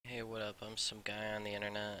up? I'm some guy on the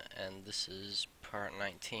internet, and this is part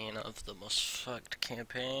 19 of the most fucked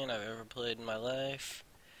campaign I've ever played in my life.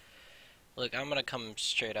 Look, I'm gonna come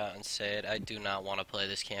straight out and say it. I do not want to play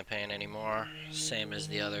this campaign anymore. Same as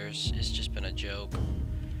the others. It's just been a joke.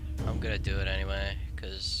 I'm gonna do it anyway,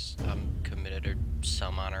 because I'm committed to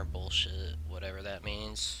some honor bullshit. Whatever that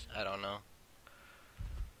means. I don't know.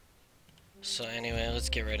 So anyway, let's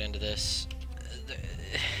get right into this.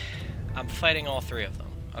 I'm fighting all three of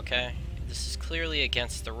them, okay? This is clearly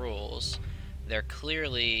against the rules. They're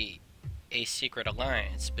clearly a secret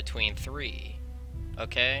alliance between three,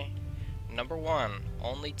 okay? Number one,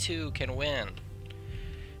 only two can win.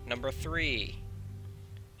 Number three,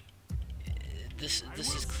 this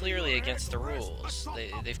is clearly against the rules.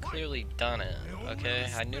 They've clearly done it, okay?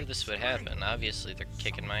 I knew this would happen. Obviously, they're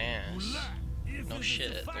kicking my ass. No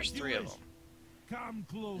shit, there's three of them.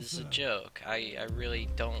 This is a joke. I really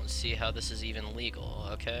don't see how this is even legal,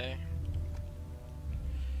 okay?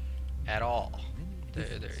 At all.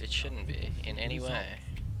 It shouldn't be, in any way.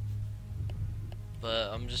 But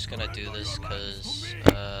I'm just gonna do this because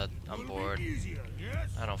I'm bored.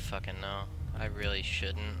 I don't fucking know. I really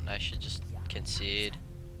shouldn't. I should just concede.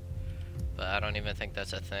 But I don't even think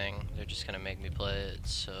that's a thing. They're just gonna make me play it,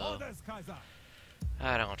 so...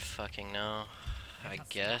 I don't fucking know. I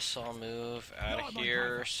guess I'll move out of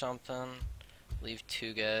here or something. Leave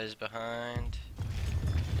two guys behind.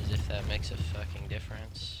 As if that makes a fucking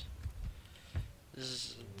difference.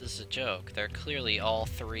 This is a joke. They're clearly all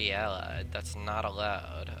three allied. That's not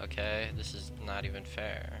allowed, okay? This is not even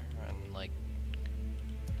fair. And like,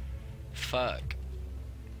 fuck.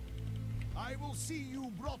 I will see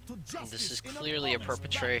you brought to justice. This is clearly a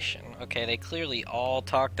perpetration. Okay, they clearly all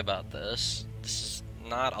talked about this. This is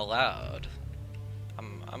not allowed.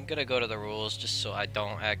 I'm gonna go to the rules just so I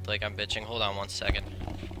don't act like I'm bitching. Hold on one second.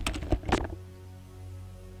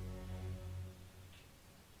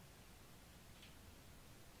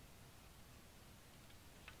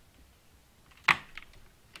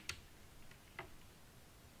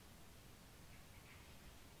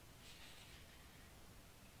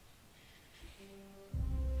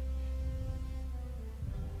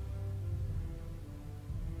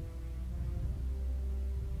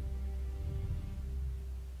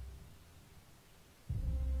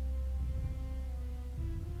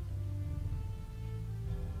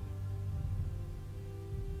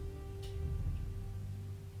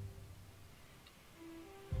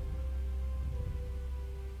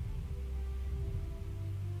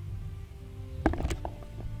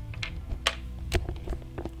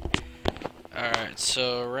 Alright,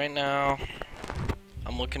 so right now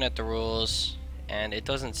I'm looking at the rules and it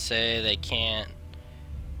doesn't say they can't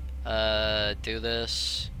do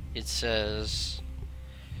this. It says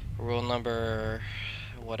rule number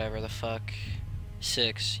whatever the fuck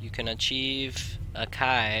 6, you can achieve a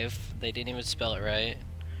kive, they didn't even spell it right,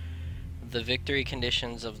 the victory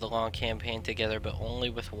conditions of the long campaign together, but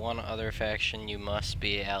only with one other faction. You must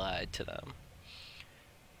be allied to them.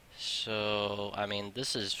 So, I mean,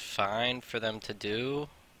 this is fine for them to do,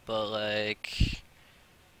 but like,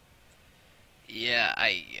 yeah,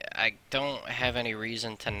 I don't have any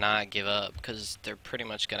reason to not give up, because they're pretty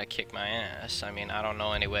much gonna kick my ass. I mean, I don't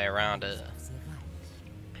know any way around it.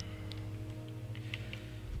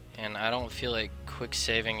 And I don't feel like quick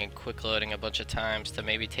saving and quick loading a bunch of times to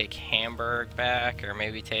maybe take Hamburg back, or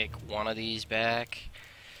maybe take one of these back.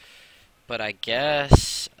 But I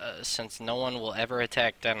guess, since no one will ever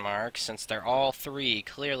attack Denmark, since they're all three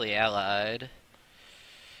clearly allied,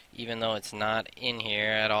 even though it's not in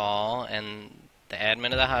here at all, and the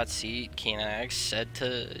admin of the Hotseat, Keenax, said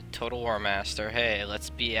to Total War Master, hey, let's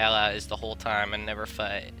be allies the whole time and never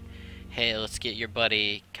fight. Hey, let's get your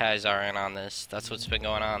buddy Kaiser in on this. That's what's been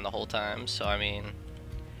going on the whole time, so I mean,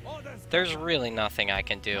 there's really nothing I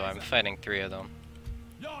can do. I'm fighting three of them.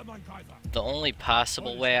 The only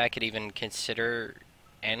possible way I could even consider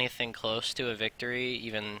anything close to a victory,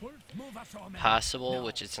 even possible,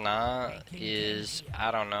 which it's not, is,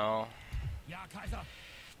 I don't know,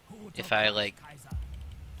 if I like,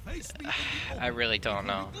 I really don't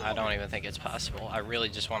know. I don't even think it's possible. I really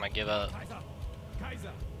just want to give up.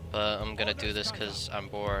 But I'm gonna do this because I'm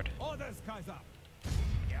bored.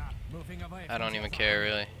 I don't even care,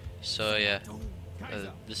 really. So yeah,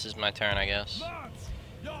 this is my turn, I guess.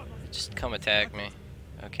 Just come attack me.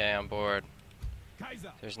 Okay, I'm bored.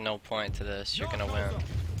 There's no point to this. You're gonna win.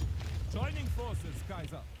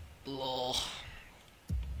 Lol.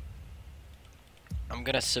 I'm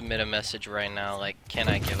gonna submit a message right now, like, can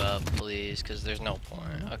I give up, please? Because there's no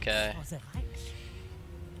point, okay?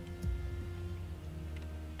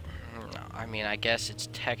 No, I mean, I guess it's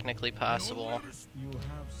technically possible, You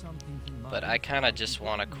have something in but I kind of just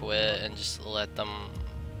want to quit and just let them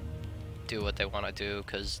do what they want to do,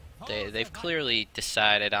 because they've clearly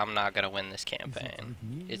decided I'm not going to win this campaign.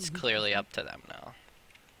 It's clearly up to them now.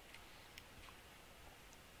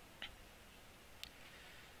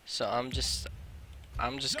 So I'm just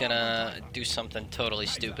gonna do something totally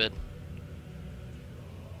stupid.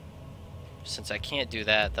 Since I can't do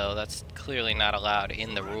that, though, that's clearly not allowed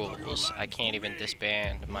in the rules. I can't even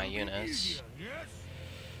disband my units.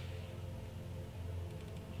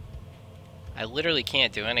 I literally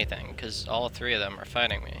can't do anything because all three of them are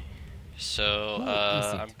fighting me. So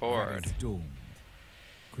I'm bored.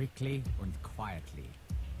 Quickly and quietly.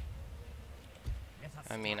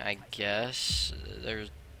 I mean, I guess there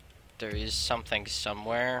is something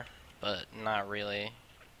somewhere, but not really.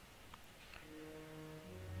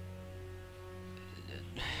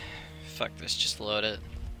 Fuck this, just load it.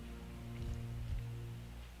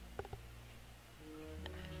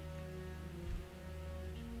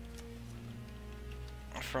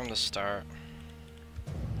 From the start.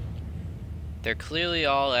 They're clearly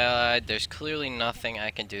all allied, there's clearly nothing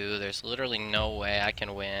I can do, there's literally no way I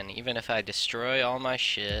can win, even if I destroy all my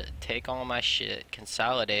shit, take all my shit,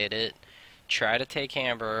 consolidate it, try to take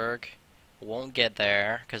Hamburg, won't get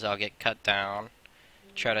there, because I'll get cut down.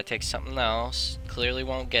 Try to take something else, clearly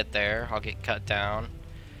won't get there, I'll get cut down.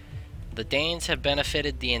 The Danes have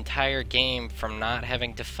benefited the entire game from not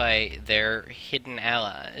having to fight their hidden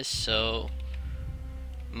allies, so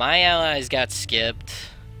my allies got skipped.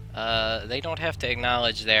 They don't have to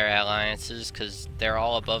acknowledge their alliances because they're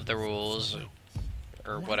all above the rules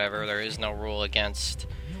or whatever. There is no rule against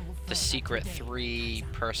the secret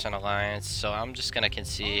 3-person alliance, so I'm just gonna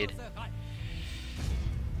concede.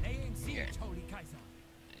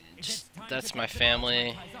 That's my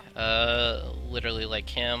family, literally like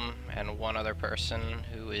him and one other person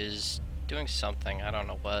who is doing something, I don't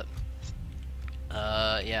know what.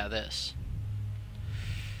 Yeah, this.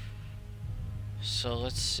 So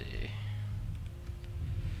let's see.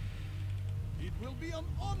 It will be an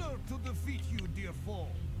honor to defeat you, dear foe.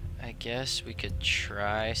 I guess we could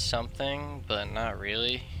try something, but not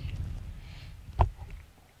really.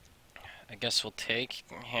 I guess we'll take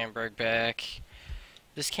Hamburg back.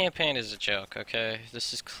 This campaign is a joke, okay?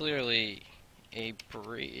 This is clearly a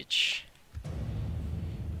breach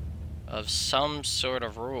of some sort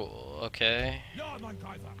of rule, okay? Ja, mein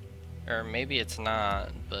Kaiser. Or maybe it's not,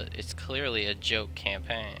 but it's clearly a joke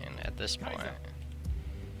campaign at this point.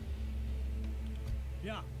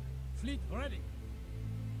 Ja, fleet ready.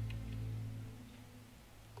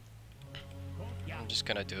 I'm just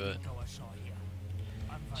gonna do it.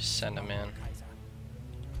 Just send them in.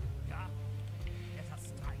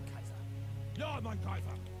 Ja, mein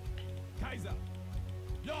Kaiser. Kaiser.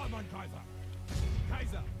 Ja, mein Kaiser.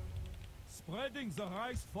 Kaiser. Spreading the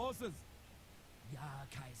Reich's forces. Ja,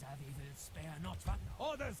 Kaiser, we will spare not one.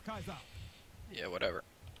 Orders, Kaiser. Yeah, whatever.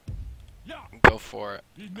 Ja. Go for it.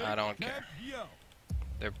 We I make don't camp care. here.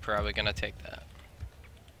 They're probably gonna take that.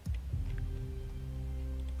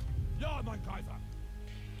 Ja, mein Kaiser.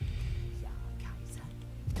 Ja, Kaiser.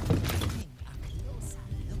 Taking a closer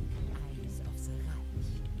look eyes of the Reich.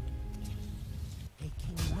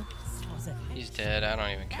 Taking looks for the Reich. He's dead. I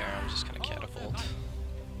don't even care. I'm just gonna catapult.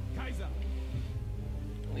 Kaiser.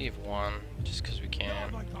 Leave one, just because we Ja,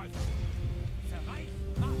 can. mein Kaiser. The Reich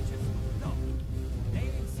marches north.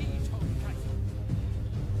 Laying siege, Holy Kaiser.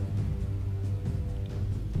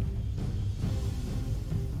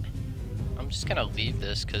 I'm just gonna leave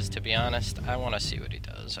this because, to be honest, I want to see what he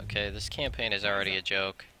does. Okay, this campaign is already a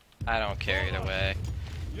joke. I don't care either way.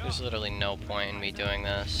 There's literally no point in me doing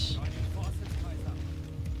this.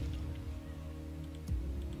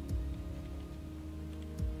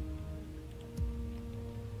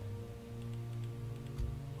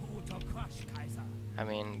 Who to crush, Kaiser? I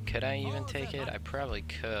mean, could I even take it? I probably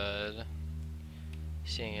could,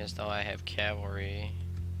 seeing as though I have cavalry.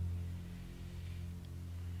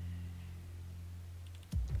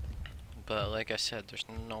 But like I said, there's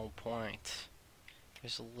no point.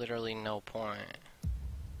 There's literally no point.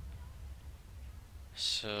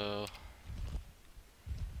 So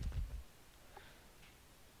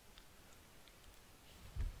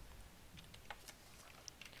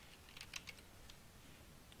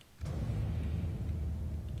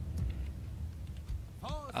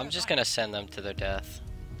I'm just gonna send them to their death,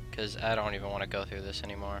 because I don't even want to go through this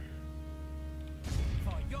anymore.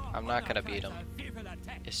 I'm not gonna beat them.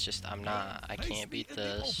 It's just I'm not. I can't beat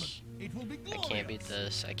this. I can't beat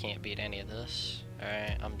this. I can't beat any of this.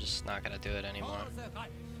 Alright, I'm just not gonna do it anymore. The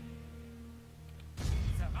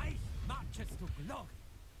Reich marches to glory.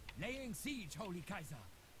 Laying siege, Holy Kaiser.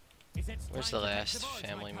 Is it Where's time the to take last walls, my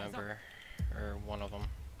family Kaiser? member? Or one of them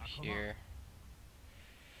here.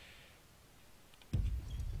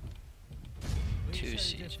 We Two shall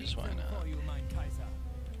sieges, defeat why them not? for you, mein Kaiser.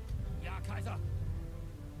 Ja, Kaiser.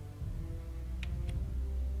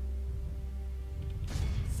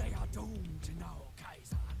 They are doomed now,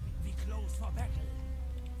 Kaiser. We close for battle.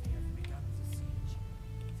 They have begun the siege.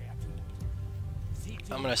 They are doomed.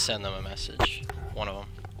 Siege I'm gonna send them a message. One of them.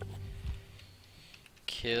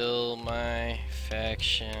 Kill my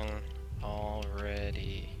faction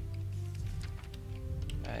already.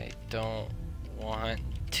 I don't want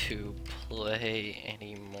to play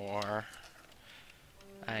anymore.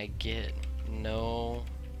 I get no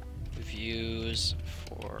views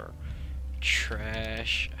for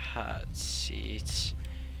trash hot seats,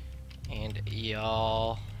 and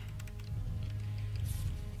y'all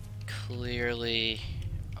clearly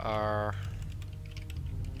are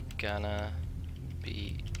gonna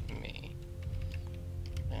beat me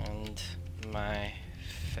and my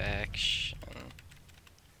faction.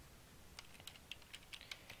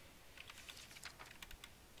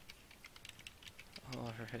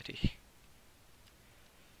 Already.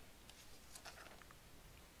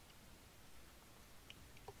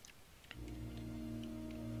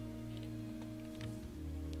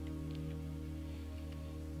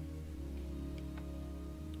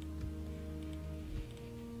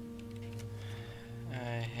 I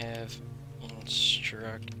have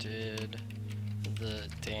instructed the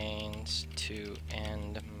Danes to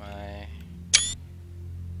end my...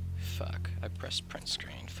 Fuck, I pressed print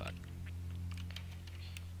screen, fuck.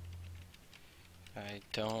 I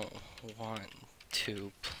don't want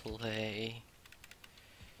to play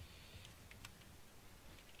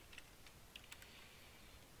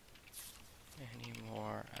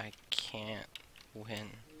anymore. I can't win.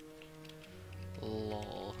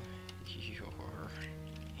 Lol, your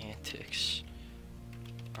antics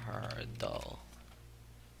are dull.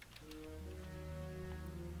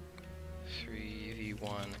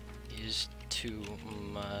 3v1 is too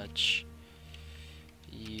much.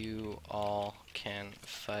 You all can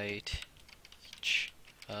fight each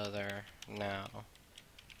other now,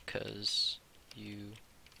 'cause you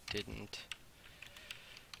didn't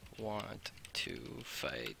want to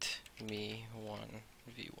fight me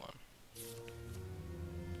 1v1.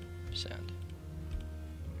 Send.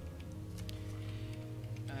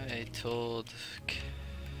 I told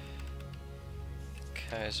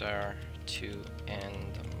Kaiser to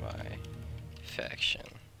end my faction.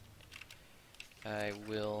 I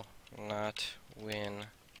will not win,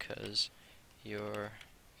 'cause your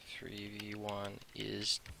 3v1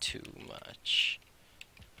 is too much.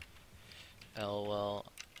 LOL,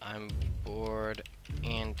 I'm bored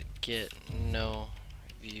and get no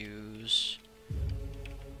views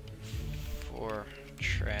for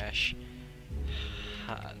trash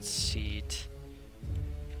hot seat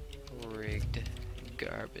rigged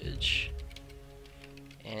garbage.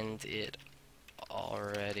 End it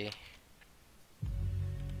already.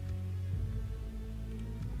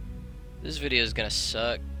 This video is gonna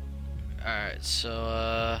suck. Alright,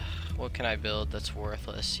 so what can I build that's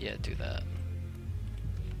worthless? Yeah, do that.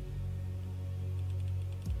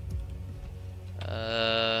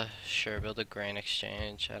 Sure, build a grain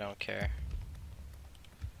exchange. I don't care.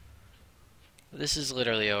 This is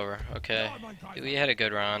literally over, okay? We had a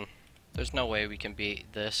good run. There's no way we can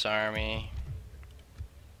beat this army.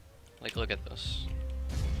 Like, look at this.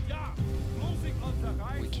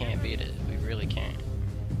 We can't beat it. We really can't.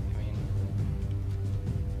 I mean,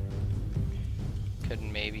 could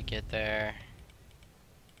maybe get there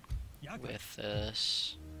with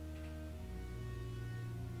this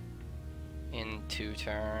in 2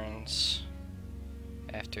 turns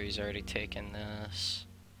after he's already taken this,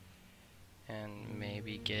 and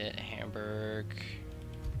maybe get Hamburg.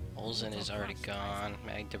 Olsen is already gone.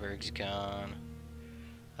 Magdeburg's gone.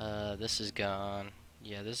 This is gone.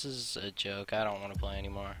 Yeah, this is a joke. I don't want to play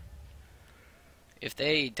anymore. If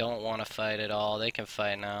they don't want to fight at all, they can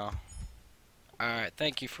fight now. Alright,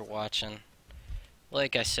 thank you for watching.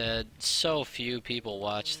 Like I said, so few people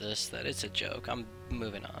watch this that it's a joke. I'm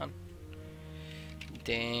moving on.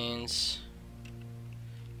 Danes,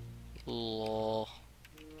 lol,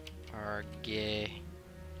 are gay.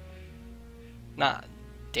 Not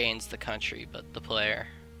Danes the country, but the player.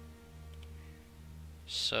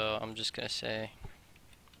 So I'm just gonna say,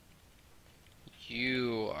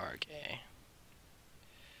 you are gay.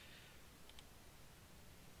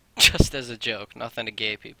 Just as a joke, nothing to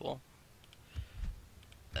gay people.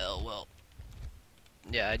 Oh well.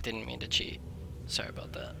 Yeah, I didn't mean to cheat. Sorry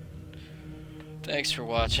about that. Thanks for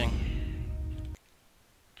watching.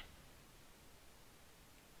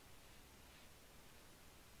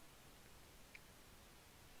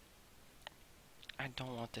 I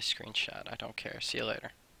don't want this screenshot. I don't care. See you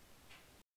later.